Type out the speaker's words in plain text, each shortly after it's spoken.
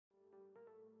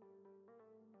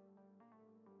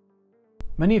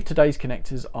Many of today's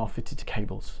connectors are fitted to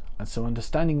cables, and so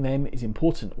understanding them is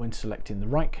important when selecting the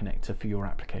right connector for your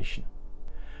application.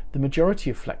 The majority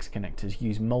of flex connectors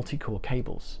use multi-core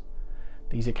cables.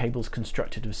 These are cables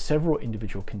constructed of several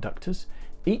individual conductors,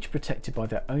 each protected by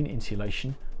their own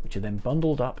insulation, which are then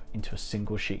bundled up into a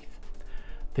single sheath.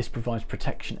 This provides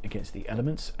protection against the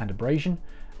elements and abrasion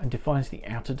and defines the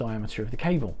outer diameter of the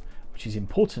cable, which is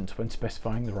important when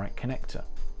specifying the right connector.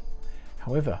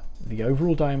 However, the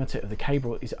overall diameter of the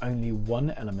cable is only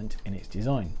one element in its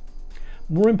design.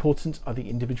 More important are the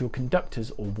individual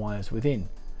conductors or wires within.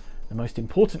 The most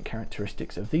important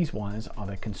characteristics of these wires are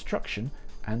their construction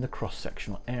and the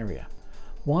cross-sectional area.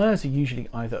 Wires are usually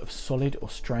either of solid or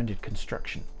stranded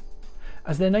construction.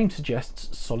 As their name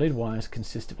suggests, solid wires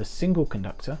consist of a single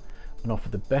conductor and offer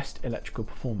the best electrical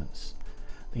performance.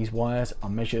 These wires are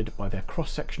measured by their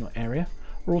cross-sectional area,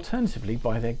 or alternatively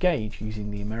by their gauge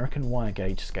using the American wire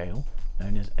gauge scale,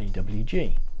 known as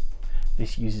AWG.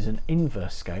 This uses an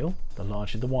inverse scale. The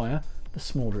larger the wire, the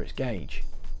smaller its gauge.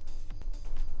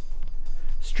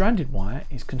 Stranded wire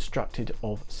is constructed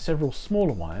of several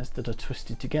smaller wires that are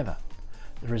twisted together.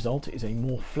 The result is a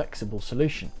more flexible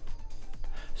solution.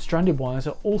 Stranded wires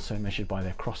are also measured by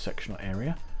their cross-sectional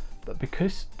area, but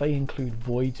because they include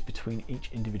voids between each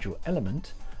individual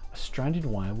element, a stranded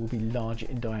wire will be larger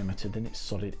in diameter than its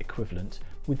solid equivalent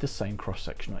with the same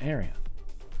cross-sectional area.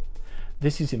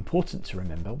 This is important to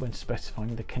remember when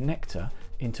specifying the connector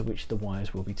into which the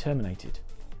wires will be terminated.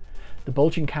 The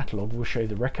Bulgin catalogue will show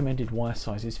the recommended wire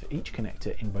sizes for each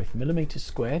connector in both millimeters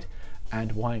squared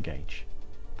and wire gauge.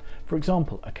 For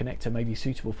example, a connector may be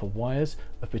suitable for wires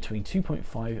of between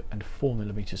 2.5 and 4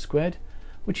 millimeters squared,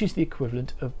 which is the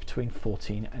equivalent of between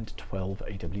 14 and 12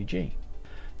 AWG.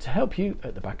 To help you,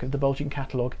 at the back of the Bulgin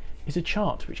catalogue is a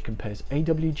chart which compares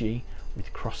AWG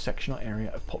with cross-sectional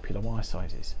area of popular wire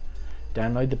sizes.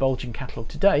 Download the Bulgin catalogue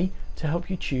today to help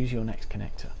you choose your next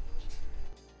connector.